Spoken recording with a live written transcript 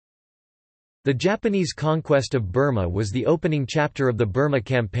The Japanese conquest of Burma was the opening chapter of the Burma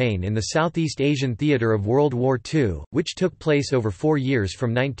Campaign in the Southeast Asian theater of World War II, which took place over 4 years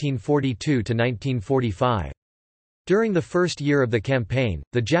from 1942 to 1945. During the first year of the campaign,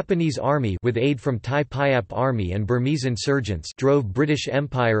 the Japanese Army with aid from Thai Payap Army and Burmese insurgents drove British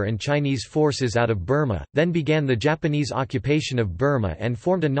Empire and Chinese forces out of Burma, then began the Japanese occupation of Burma and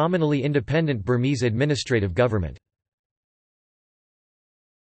formed a nominally independent Burmese administrative government.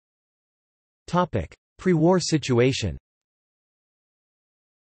 Pre-war situation.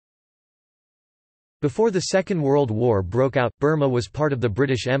 Before the Second World War broke out, Burma was part of the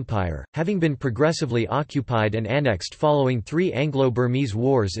British Empire, having been progressively occupied and annexed following 3 Anglo-Burmese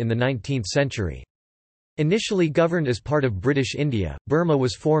wars in the 19th century. Initially governed as part of British India, Burma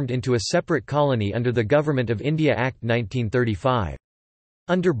was formed into a separate colony under the Government of India Act 1935.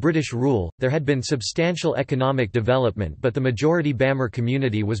 Under British rule, there had been substantial economic development, but the majority Bamar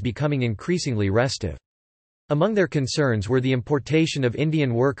community was becoming increasingly restive. Among their concerns were the importation of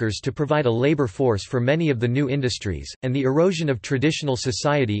Indian workers to provide a labour force for many of the new industries, and the erosion of traditional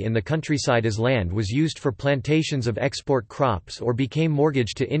society in the countryside as land was used for plantations of export crops or became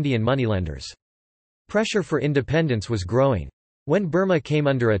mortgaged to Indian moneylenders. Pressure for independence was growing. When Burma came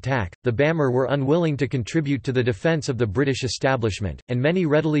under attack, the Bamar were unwilling to contribute to the defence of the British establishment, and many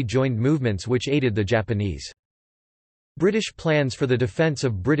readily joined movements which aided the Japanese. British plans for the defence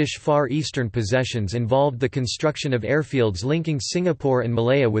of British Far Eastern possessions involved the construction of airfields linking Singapore and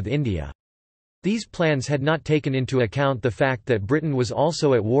Malaya with India. These plans had not taken into account the fact that Britain was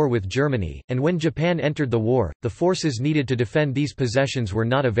also at war with Germany, and when Japan entered the war, the forces needed to defend these possessions were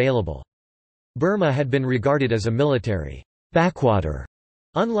not available. Burma had been regarded as a military backwater,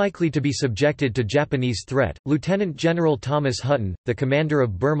 unlikely to be subjected to Japanese threat. Lieutenant General Thomas Hutton, the commander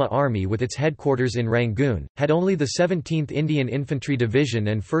of Burma Army with its headquarters in Rangoon, had only the 17th Indian Infantry Division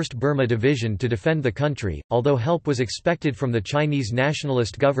and 1st Burma Division to defend the country, although help was expected from the Chinese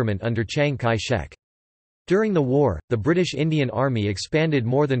nationalist government under Chiang Kai-shek. During the war, the British Indian Army expanded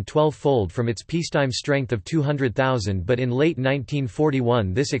more than 12-fold from its peacetime strength of 200,000, but in late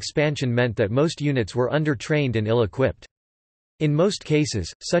 1941 this expansion meant that most units were under-trained and ill-equipped. In most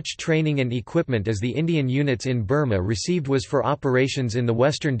cases, such training and equipment as the Indian units in Burma received was for operations in the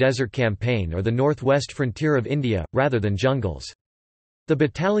Western Desert Campaign or the northwest frontier of India, rather than jungles. The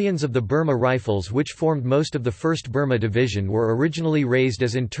battalions of the Burma Rifles which formed most of the 1st Burma Division were originally raised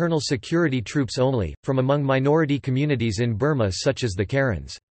as internal security troops only, from among minority communities in Burma such as the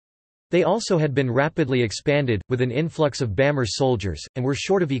Karens. They also had been rapidly expanded, with an influx of Bamar soldiers, and were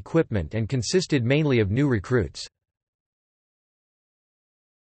short of equipment and consisted mainly of new recruits.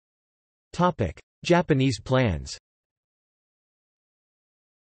 Japanese plans.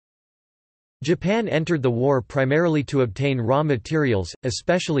 Japan entered the war primarily to obtain raw materials,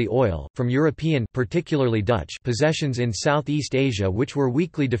 especially oil, from European, particularly Dutch, possessions in Southeast Asia which were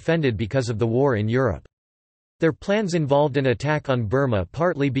weakly defended because of the war in Europe. Their plans involved an attack on Burma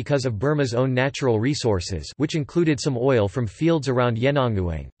partly because of Burma's own natural resources, which included some oil from fields around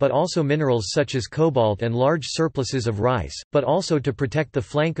Yenangguang, but also minerals such as cobalt and large surpluses of rice, but also to protect the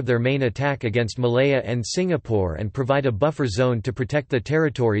flank of their main attack against Malaya and Singapore and provide a buffer zone to protect the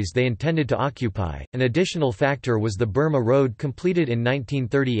territories they intended to occupy. An additional factor was the Burma Road completed in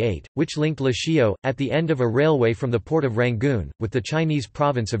 1938, which linked Lashio, at the end of a railway from the port of Rangoon, with the Chinese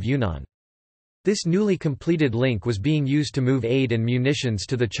province of Yunnan. This newly completed link was being used to move aid and munitions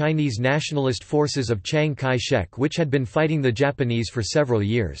to the Chinese nationalist forces of Chiang Kai-shek which had been fighting the Japanese for several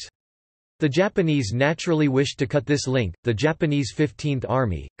years. The Japanese naturally wished to cut this link. The Japanese 15th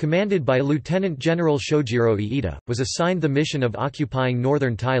Army, commanded by Lieutenant General Shojiro Iida, was assigned the mission of occupying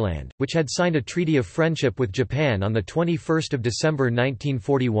northern Thailand, which had signed a treaty of friendship with Japan on 21 December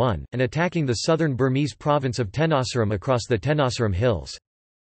 1941, and attacking the southern Burmese province of Tenasserim across the Tenasserim Hills.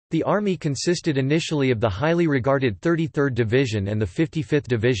 The army consisted initially of the highly regarded 33rd Division and the 55th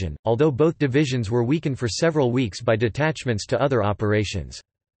Division, although both divisions were weakened for several weeks by detachments to other operations.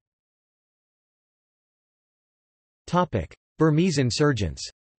 Burmese insurgents.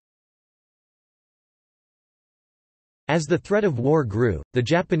 As the threat of war grew, the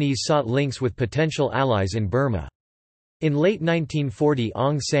Japanese sought links with potential allies in Burma. In late 1940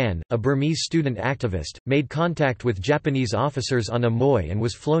 Aung San, a Burmese student activist, made contact with Japanese officers on Amoy and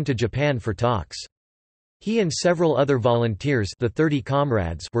was flown to Japan for talks. He and several other volunteers, the 30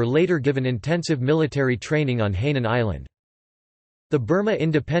 comrades, were later given intensive military training on Hainan Island. The Burma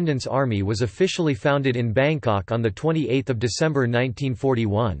Independence Army was officially founded in Bangkok on 28 December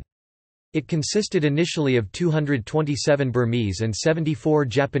 1941. It consisted initially of 227 Burmese and 74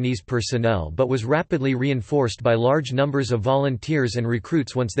 Japanese personnel but was rapidly reinforced by large numbers of volunteers and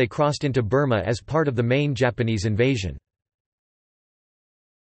recruits once they crossed into Burma as part of the main Japanese invasion.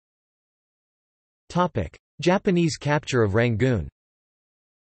 Japanese capture of Rangoon.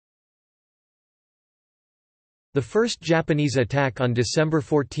 The first Japanese attack on December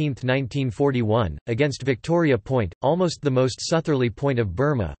 14, 1941, against Victoria Point, almost the most southerly point of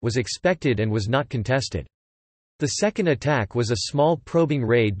Burma, was expected and was not contested. The second attack was a small probing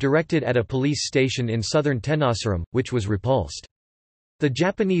raid directed at a police station in southern Tenasserim, which was repulsed. The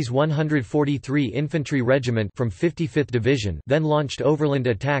Japanese 143 Infantry Regiment from 55th Division then launched overland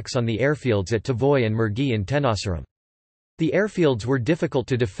attacks on the airfields at Tavoy and Mergui in Tenasserim. The airfields were difficult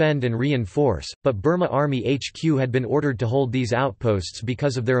to defend and reinforce, but Burma Army HQ had been ordered to hold these outposts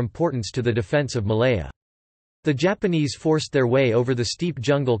because of their importance to the defense of Malaya. The Japanese forced their way over the steep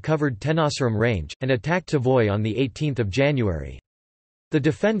jungle-covered Tenasserim Range, and attacked Tavoy on 18 January. The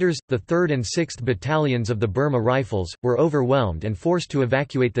defenders, the 3rd and 6th Battalions of the Burma Rifles, were overwhelmed and forced to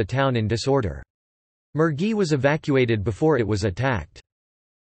evacuate the town in disorder. Mergui was evacuated before it was attacked.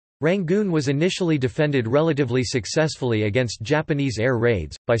 Rangoon was initially defended relatively successfully against Japanese air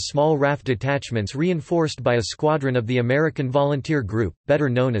raids, by small RAF detachments reinforced by a squadron of the American Volunteer Group, better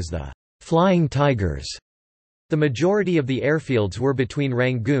known as the Flying Tigers. The majority of the airfields were between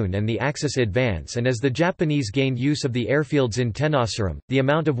Rangoon and the Axis advance, and as the Japanese gained use of the airfields in Tenasserim, the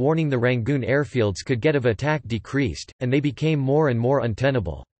amount of warning the Rangoon airfields could get of attack decreased, and they became more and more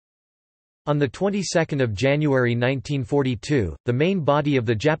untenable. On the 22nd of January 1942, the main body of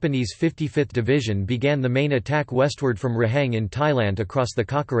the Japanese 55th Division began the main attack westward from Raheng in Thailand across the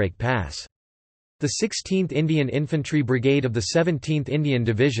Kakarake Pass. The 16th Indian Infantry Brigade of the 17th Indian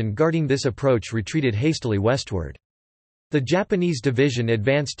Division guarding this approach retreated hastily westward. The Japanese division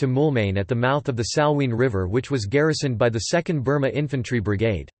advanced to Moulmein at the mouth of the Salween River, which was garrisoned by the 2nd Burma Infantry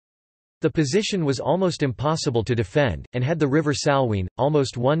Brigade. The position was almost impossible to defend, and had the River Salween,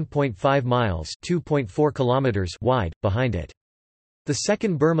 almost 1.5 miles (2.4 kilometers) wide, behind it. The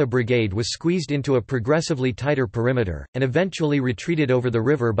 2nd Burma Brigade was squeezed into a progressively tighter perimeter, and eventually retreated over the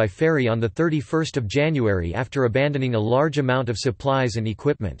river by ferry on 31 January after abandoning a large amount of supplies and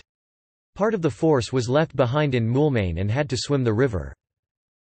equipment. Part of the force was left behind in Moulmein and had to swim the river.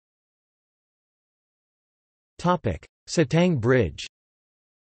 Satang Bridge.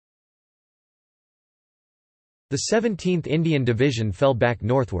 The 17th Indian Division fell back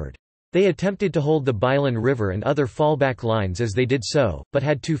northward. They attempted to hold the Bailan River and other fallback lines as they did so, but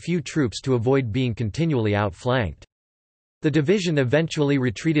had too few troops to avoid being continually outflanked. The division eventually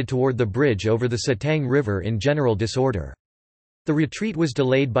retreated toward the bridge over the Satang River in general disorder. The retreat was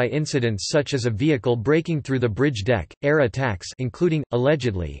delayed by incidents such as a vehicle breaking through the bridge deck, air attacks including,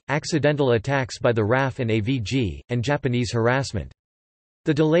 allegedly, accidental attacks by the RAF and AVG, and Japanese harassment.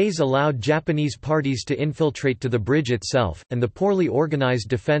 The delays allowed Japanese parties to infiltrate to the bridge itself, and the poorly organized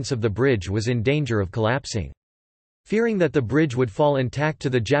defense of the bridge was in danger of collapsing. Fearing that the bridge would fall intact to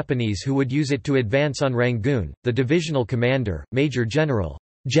the Japanese who would use it to advance on Rangoon, the divisional commander, Major General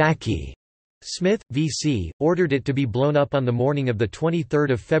Jackie Smith, V.C., ordered it to be blown up on the morning of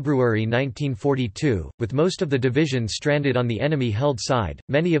 23 February 1942, with most of the division stranded on the enemy-held side.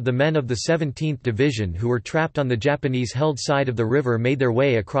 Many of the men of the 17th Division who were trapped on the Japanese-held side of the river made their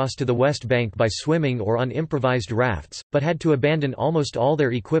way across to the west bank by swimming or on improvised rafts, but had to abandon almost all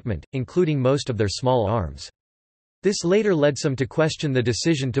their equipment, including most of their small arms. This later led some to question the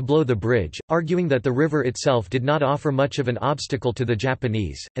decision to blow the bridge, arguing that the river itself did not offer much of an obstacle to the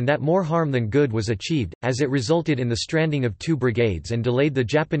Japanese, and that more harm than good was achieved, as it resulted in the stranding of 2 brigades and delayed the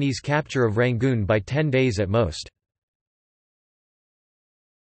Japanese capture of Rangoon by 10 days at most.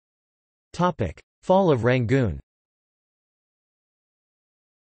 Fall of Rangoon.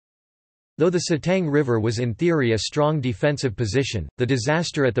 Though the Satang River was in theory a strong defensive position, the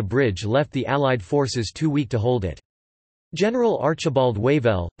disaster at the bridge left the Allied forces too weak to hold it. General Archibald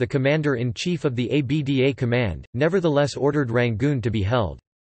Wavell, the commander-in-chief of the ABDA Command, nevertheless ordered Rangoon to be held.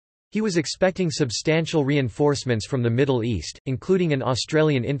 He was expecting substantial reinforcements from the Middle East, including an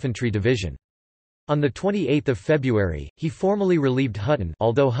Australian infantry division. On 28 February, he formally relieved Hutton,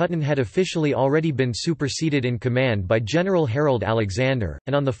 although Hutton had officially already been superseded in command by General Harold Alexander,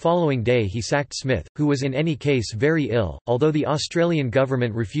 and on the following day he sacked Smith, who was in any case very ill. Although the Australian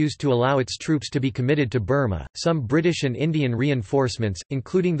government refused to allow its troops to be committed to Burma, some British and Indian reinforcements,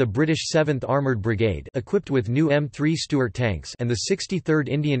 including the British 7th Armoured Brigade equipped with new M3 Stuart tanks and the 63rd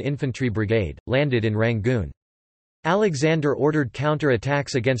Indian Infantry Brigade, landed in Rangoon. Alexander ordered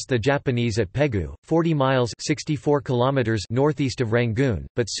counter-attacks against the Japanese at Pegu, 40 miles 64 kilometers northeast of Rangoon,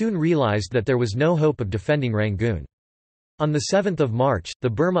 but soon realized that there was no hope of defending Rangoon. On 7 March, the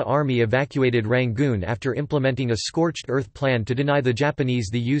Burma Army evacuated Rangoon after implementing a scorched earth plan to deny the Japanese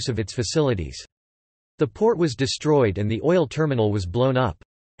the use of its facilities. The port was destroyed and the oil terminal was blown up.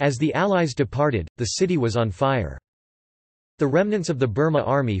 As the Allies departed, the city was on fire. The remnants of the Burma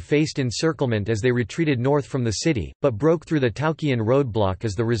Army faced encirclement as they retreated north from the city, but broke through the Taukean roadblock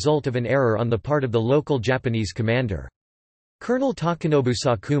as the result of an error on the part of the local Japanese commander. Colonel Takanobu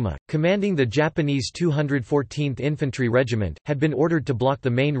Sakuma, commanding the Japanese 214th Infantry Regiment, had been ordered to block the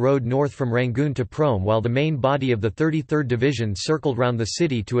main road north from Rangoon to Prome while the main body of the 33rd Division circled round the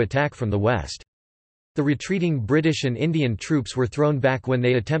city to attack from the west. The retreating British and Indian troops were thrown back when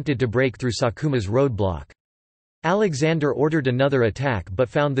they attempted to break through Sakuma's roadblock. Alexander ordered another attack but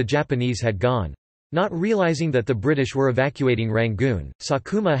found the Japanese had gone. Not realizing that the British were evacuating Rangoon,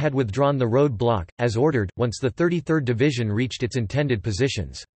 Sakuma had withdrawn the roadblock, as ordered, once the 33rd Division reached its intended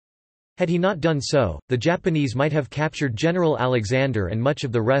positions. Had he not done so, the Japanese might have captured General Alexander and much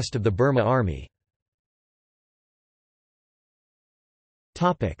of the rest of the Burma Army.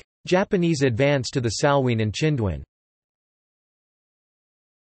 Japanese advance to the Salween and Chindwin.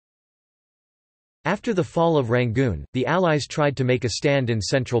 After the fall of Rangoon, the Allies tried to make a stand in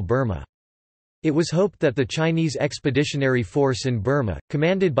central Burma. It was hoped that the Chinese Expeditionary Force in Burma,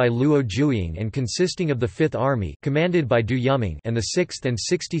 commanded by Luo Jiuying and consisting of the 5th Army commanded by Du Yuming and the 6th and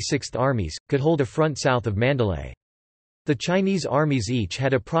 66th Armies, could hold a front south of Mandalay. The Chinese armies each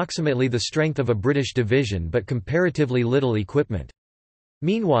had approximately the strength of a British division but comparatively little equipment.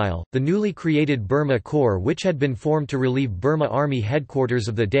 Meanwhile, the newly created Burma Corps, which had been formed to relieve Burma Army headquarters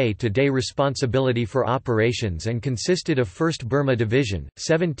of the day-to-day responsibility for operations and consisted of 1st Burma Division,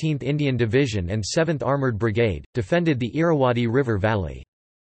 17th Indian Division and 7th Armoured Brigade, defended the Irrawaddy River Valley.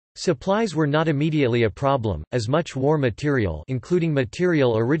 Supplies were not immediately a problem, as much war material, including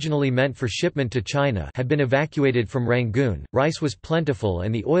material originally meant for shipment to China, had been evacuated from Rangoon. Rice was plentiful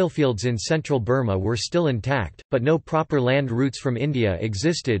and the oilfields in central Burma were still intact, but no proper land routes from India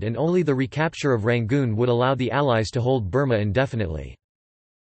existed and only the recapture of Rangoon would allow the Allies to hold Burma indefinitely.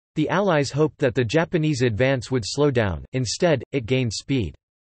 The Allies hoped that the Japanese advance would slow down, instead, it gained speed.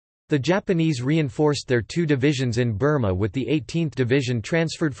 The Japanese reinforced their 2 divisions in Burma with the 18th Division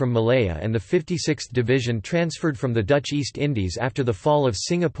transferred from Malaya and the 56th Division transferred from the Dutch East Indies after the fall of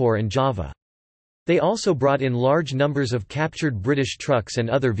Singapore and Java. They also brought in large numbers of captured British trucks and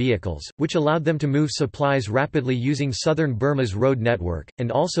other vehicles, which allowed them to move supplies rapidly using southern Burma's road network, and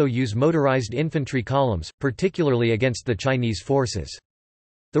also use motorized infantry columns, particularly against the Chinese forces.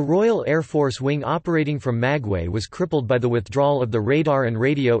 The Royal Air Force wing operating from Magway was crippled by the withdrawal of the radar and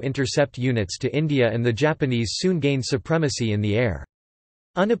radio intercept units to India, and the Japanese soon gained supremacy in the air.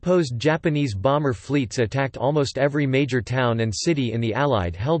 Unopposed Japanese bomber fleets attacked almost every major town and city in the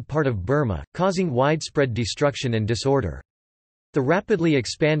Allied-held part of Burma, causing widespread destruction and disorder. The rapidly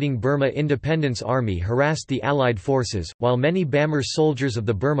expanding Burma Independence Army harassed the Allied forces, while many Bamar soldiers of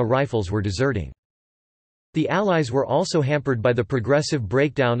the Burma Rifles were deserting. The Allies were also hampered by the progressive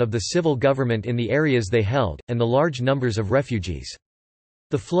breakdown of the civil government in the areas they held, and the large numbers of refugees.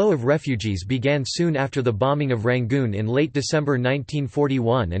 The flow of refugees began soon after the bombing of Rangoon in late December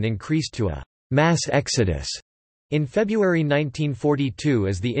 1941 and increased to a mass exodus in February 1942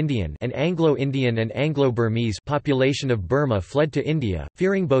 as the Indian and Anglo-Indian and Anglo-Burmese population of Burma fled to India,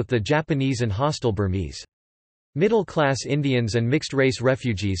 fearing both the Japanese and hostile Burmese. Middle-class Indians and mixed-race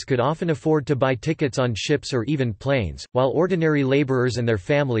refugees could often afford to buy tickets on ships or even planes, while ordinary laborers and their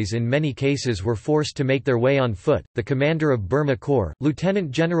families in many cases were forced to make their way on foot. The commander of Burma Corps,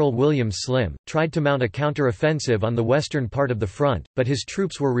 Lieutenant General William Slim, tried to mount a counter-offensive on the western part of the front, but his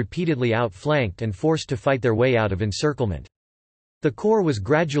troops were repeatedly outflanked and forced to fight their way out of encirclement. The corps was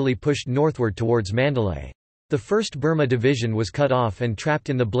gradually pushed northward towards Mandalay. The 1st Burma Division was cut off and trapped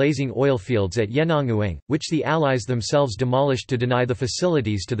in the blazing oil fields at Yenangueng, which the Allies themselves demolished to deny the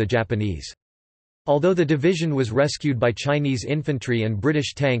facilities to the Japanese. Although the division was rescued by Chinese infantry and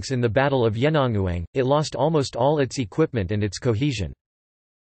British tanks in the Battle of Yenangueng, it lost almost all its equipment and its cohesion.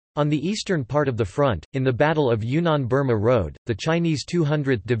 On the eastern part of the front, in the Battle of Yunnan-Burma Road, the Chinese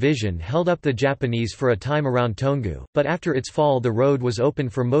 200th Division held up the Japanese for a time around Toungoo, but after its fall the road was open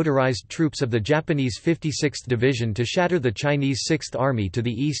for motorized troops of the Japanese 56th Division to shatter the Chinese 6th Army to the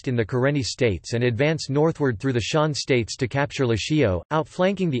east in the Karenni states and advance northward through the Shan states to capture Lashio,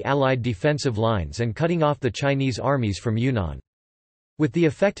 outflanking the Allied defensive lines and cutting off the Chinese armies from Yunnan. With the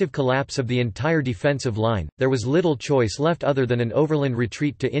effective collapse of the entire defensive line, there was little choice left other than an overland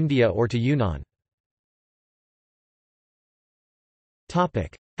retreat to India or to Yunnan.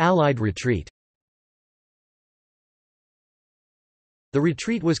 Allied retreat. The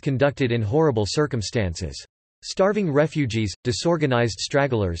retreat was conducted in horrible circumstances. Starving refugees, disorganized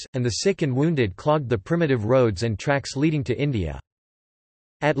stragglers, and the sick and wounded clogged the primitive roads and tracks leading to India.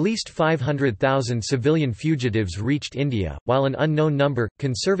 At least 500,000 civilian fugitives reached India, while an unknown number,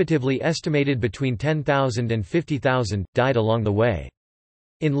 conservatively estimated between 10,000 and 50,000, died along the way.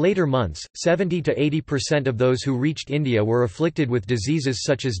 In later months, 70 to 80% of those who reached India were afflicted with diseases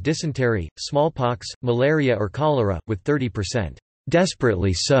such as dysentery, smallpox, malaria or cholera, with 30%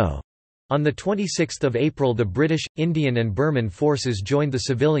 desperately so. On 26 April the British, Indian and Burman forces joined the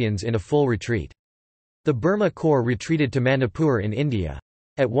civilians in a full retreat. The Burma Corps retreated to Manipur in India.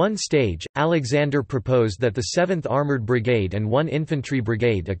 At one stage, Alexander proposed that the 7th Armoured Brigade and 1 Infantry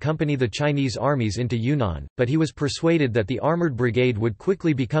Brigade accompany the Chinese armies into Yunnan, but he was persuaded that the Armoured Brigade would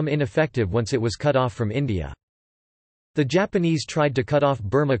quickly become ineffective once it was cut off from India. The Japanese tried to cut off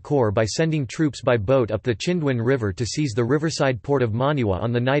Burma Corps by sending troops by boat up the Chindwin River to seize the riverside port of Maniwa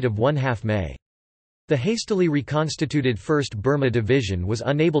on the night of 1/2 May. The hastily reconstituted 1st Burma Division was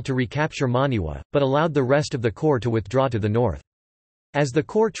unable to recapture Maniwa, but allowed the rest of the corps to withdraw to the north. As the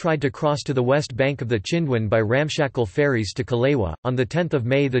corps tried to cross to the west bank of the Chindwin by ramshackle ferries to Kalewa, on 10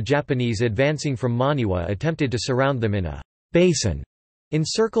 May the Japanese advancing from Maniwa attempted to surround them in a basin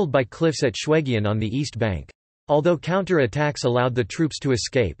encircled by cliffs at Shwegian on the east bank. Although counter-attacks allowed the troops to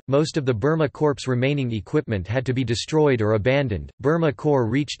escape, most of the Burma Corps' remaining equipment had to be destroyed or abandoned. Burma Corps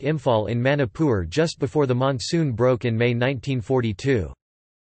reached Imphal in Manipur just before the monsoon broke in May 1942.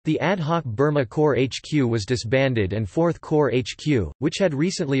 The ad hoc Burma Corps HQ was disbanded and 4th Corps HQ, which had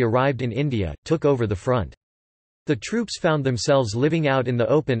recently arrived in India, took over the front. The troops found themselves living out in the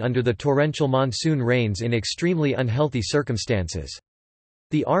open under the torrential monsoon rains in extremely unhealthy circumstances.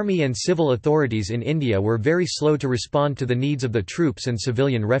 The army and civil authorities in India were very slow to respond to the needs of the troops and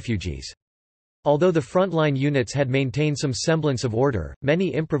civilian refugees. Although the frontline units had maintained some semblance of order,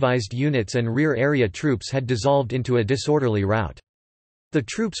 many improvised units and rear area troops had dissolved into a disorderly rout. The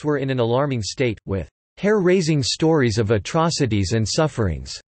troops were in an alarming state, with hair-raising stories of atrocities and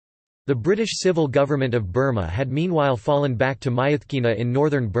sufferings. The British civil government of Burma had meanwhile fallen back to Myitkyina in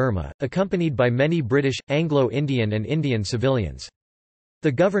northern Burma, accompanied by many British, Anglo-Indian and Indian civilians.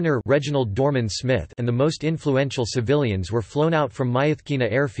 The governor Reginald Dorman Smith and the most influential civilians were flown out from Myitkyina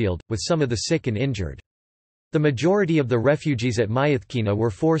airfield, with some of the sick and injured. The majority of the refugees at Myitkyina were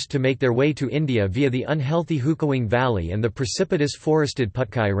forced to make their way to India via the unhealthy Hukawing Valley and the precipitous forested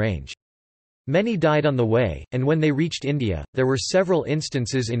Putkai Range. Many died on the way, and when they reached India, there were several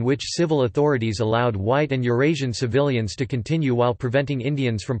instances in which civil authorities allowed white and Eurasian civilians to continue while preventing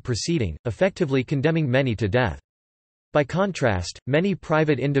Indians from proceeding, effectively condemning many to death. By contrast, many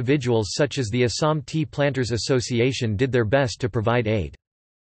private individuals such as the Assam Tea Planters Association did their best to provide aid.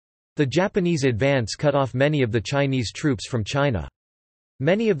 The Japanese advance cut off many of the Chinese troops from China.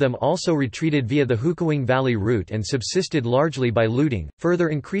 Many of them also retreated via the Hukawing Valley route and subsisted largely by looting, further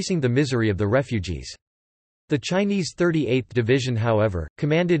increasing the misery of the refugees. The Chinese 38th Division however,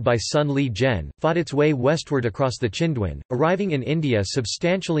 commanded by Sun Li-jen, fought its way westward across the Chindwin, arriving in India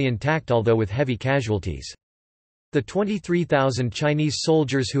substantially intact although with heavy casualties. The 23,000 Chinese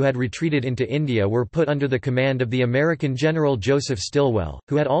soldiers who had retreated into India were put under the command of the American General Joseph Stilwell,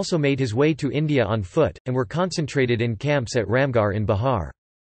 who had also made his way to India on foot, and were concentrated in camps at Ramgarh in Bihar.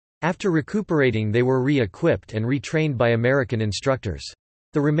 After recuperating they were re-equipped and retrained by American instructors.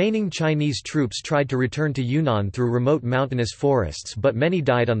 The remaining Chinese troops tried to return to Yunnan through remote mountainous forests but many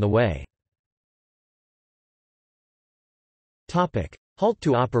died on the way. Halt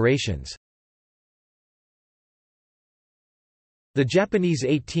to operations. The Japanese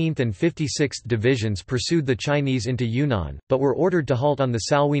 18th and 56th Divisions pursued the Chinese into Yunnan, but were ordered to halt on the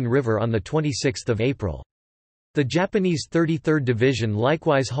Salween River on 26 April. The Japanese 33rd Division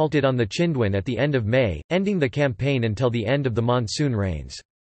likewise halted on the Chindwin at the end of May, ending the campaign until the end of the monsoon rains.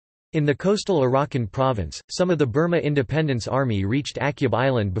 In the coastal Arakan province, some of the Burma Independence Army reached Akyab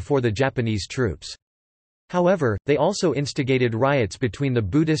Island before the Japanese troops. However, they also instigated riots between the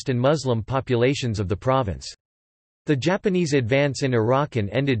Buddhist and Muslim populations of the province. The Japanese advance in Arakan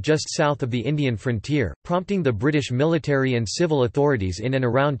ended just south of the Indian frontier, prompting the British military and civil authorities in and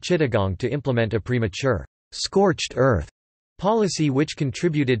around Chittagong to implement a premature, scorched earth policy which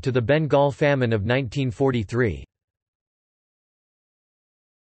contributed to the Bengal famine of 1943.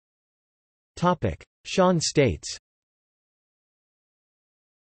 Shan states.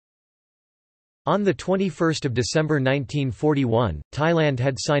 On 21 December 1941, Thailand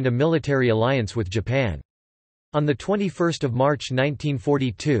had signed a military alliance with Japan. On 21 March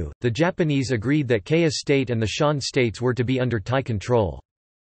 1942, the Japanese agreed that Kaya State and the Shan states were to be under Thai control.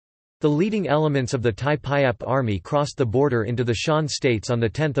 The leading elements of the Thai Payap army crossed the border into the Shan states on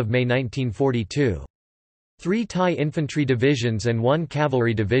 10 May 1942. 3 Thai infantry divisions and 1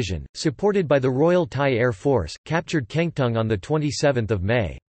 cavalry division, supported by the Royal Thai Air Force, captured Kengtung on 27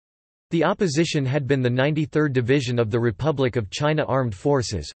 May. The opposition had been the 93rd Division of the Republic of China Armed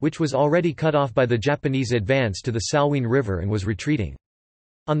Forces, which was already cut off by the Japanese advance to the Salween River and was retreating.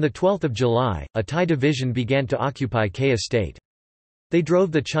 On 12 July, a Thai division began to occupy Kaya State. They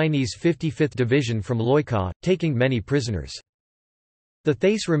drove the Chinese 55th Division from Loikaw, taking many prisoners. The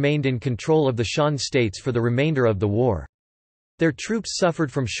Thais remained in control of the Shan states for the remainder of the war. Their troops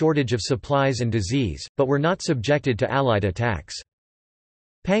suffered from shortage of supplies and disease, but were not subjected to Allied attacks.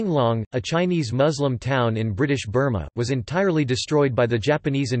 Panglong, a Chinese Muslim town in British Burma, was entirely destroyed by the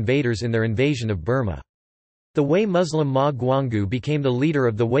Japanese invaders in their invasion of Burma. The Wei Muslim Ma Guanggu became the leader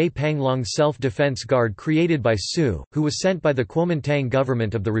of the Wei Panglong Self-Defense Guard created by Su, who was sent by the Kuomintang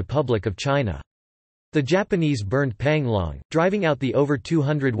government of the Republic of China. The Japanese burned Panglong, driving out the over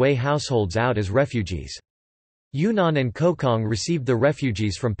 200 Wei households out as refugees. Yunnan and Kokong received the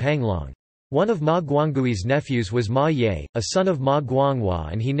refugees from Panglong. One of Ma Guanggui's nephews was Ma Ye, a son of Ma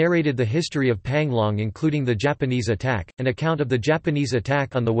Guanghua, and he narrated the history of Panglong including the Japanese attack. An account of the Japanese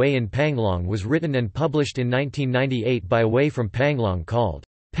attack on the Wei in Panglong was written and published in 1998 by a Wei from Panglong called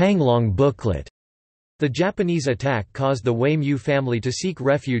Panglong Booklet. The Japanese attack caused the Wei Mu family to seek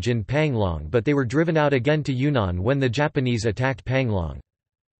refuge in Panglong, but they were driven out again to Yunnan when the Japanese attacked Panglong.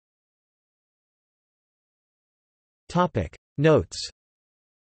 Topic Notes.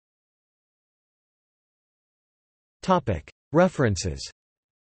 References.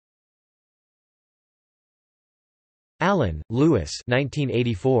 Allen, Louis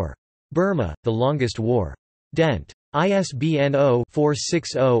 1984. Burma, The Longest War. Dent. ISBN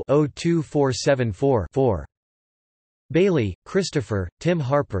 0-460-02474-4. Bailey, Christopher, Tim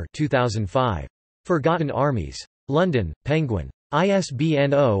Harper 2005. Forgotten Armies. London, Penguin.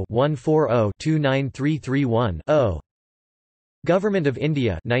 ISBN 0-140-29331-0. Government of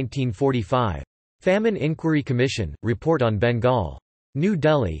India 1945. Famine Inquiry Commission, Report on Bengal. New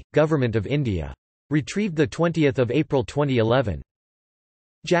Delhi, Government of India. Retrieved 20 April 2011.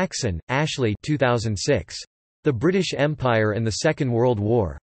 Jackson, Ashley 2006. The British Empire and the Second World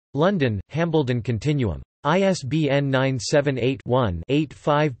War. London, Hambledon Continuum. ISBN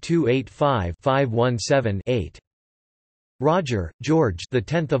 978-1-85285-517-8. Roger, George. The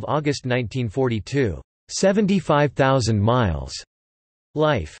 10th of August 1942. 75,000 miles.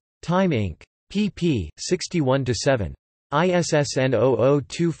 Life. Time Inc. pp. 61-7. ISSN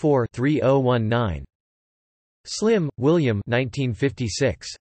 0024-3019. Slim, William 1956.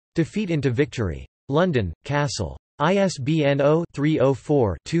 Defeat into Victory. London, Castle. ISBN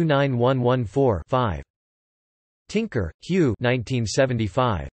 0-304-29114-5. Tinker, Hugh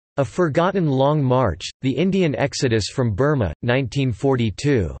 1975. A Forgotten Long March, The Indian Exodus from Burma,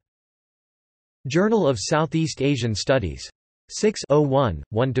 1942. Journal of Southeast Asian Studies. 6-01,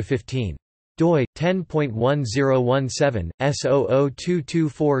 1–15. doi 10.1017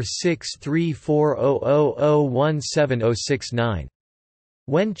 S0022463400017069.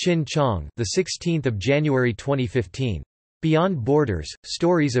 Wen Chin Chong, the 16th of January 2015. Beyond Borders: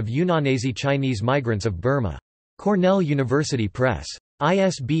 Stories of Yunnanese Chinese Migrants of Burma. Cornell University Press.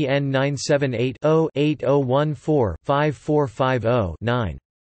 ISBN 978-0-8014-5450-9.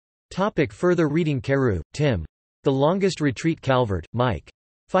 Further reading. Carew, Tim. The Longest Retreat. Calvert, Mike.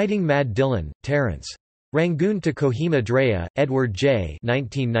 Fighting Mad Dillon, Terence. Rangoon to Kohima Drea, Edward J.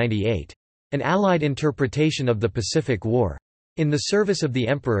 1998. An Allied Interpretation of the Pacific War. In the Service of the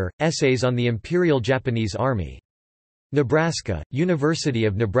Emperor, Essays on the Imperial Japanese Army. Nebraska, University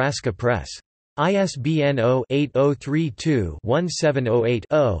of Nebraska Press. ISBN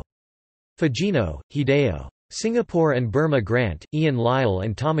 0-8032-1708-0. Fujino, Hideo. Singapore and Burma. Grant, Ian Lyle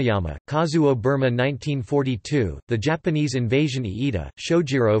and Tamayama, Kazuo. Burma 1942, The Japanese Invasion. Iida,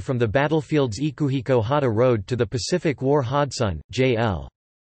 Shojiro. From the Battlefields. Ikuhiko Hata Road to the Pacific War. Hodson, J.L.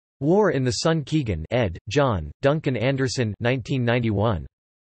 War in the Sun. Keegan, ed., John, Duncan Anderson 1991.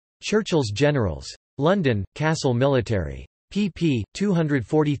 Churchill's Generals. London, Castle Military. pp.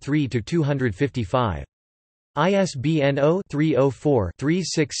 243–255. ISBN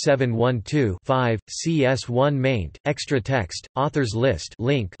 0-304-36712-5, CS1 maint, extra text, authors list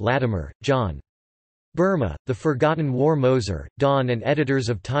link. Latimer, John. Burma, The Forgotten War. Moser, Don and editors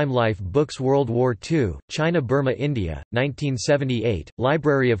of Time Life Books. World War II, China. Burma, India, 1978,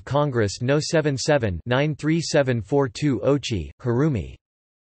 Library of Congress No. 77-93742. Ochi, Harumi.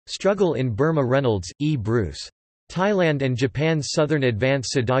 Struggle in Burma. Reynolds, E. Bruce. Thailand and Japan's Southern Advance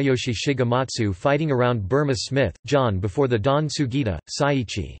Sadayoshi Shigematsu fighting around Burma Smith, John before the Don Sugita,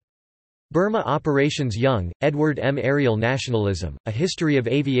 Saiichi. Burma Operations Young, Edward M. Aerial Nationalism, A History of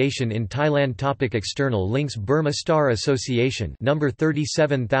Aviation in Thailand. Topic external links. Burma Star Association number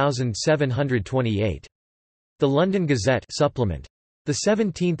 37728. The London Gazette supplement.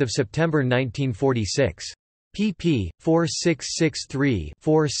 17 September 1946. pp.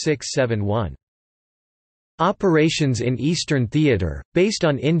 4663–4671. Operations in Eastern Theatre, based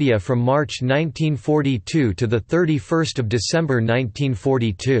on India from March 1942 to 31 December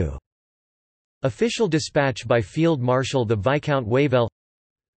 1942. Official dispatch by Field Marshal the Viscount Wavell.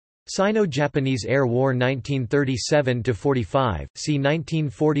 Sino-Japanese Air War 1937–45, see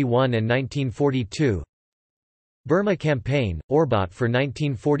 1941 and 1942. Burma Campaign, Orbot for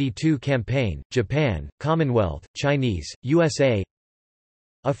 1942 Campaign, Japan, Commonwealth, Chinese, USA.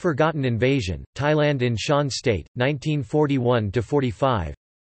 A Forgotten Invasion, Thailand in Shan State, 1941–45.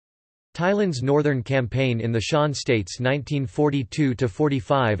 Thailand's Northern Campaign in the Shan States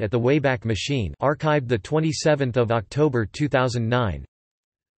 1942–45 at the Wayback Machine, archived 27 October 2009.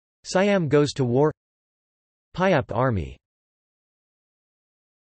 Siam Goes to War. Pyap Army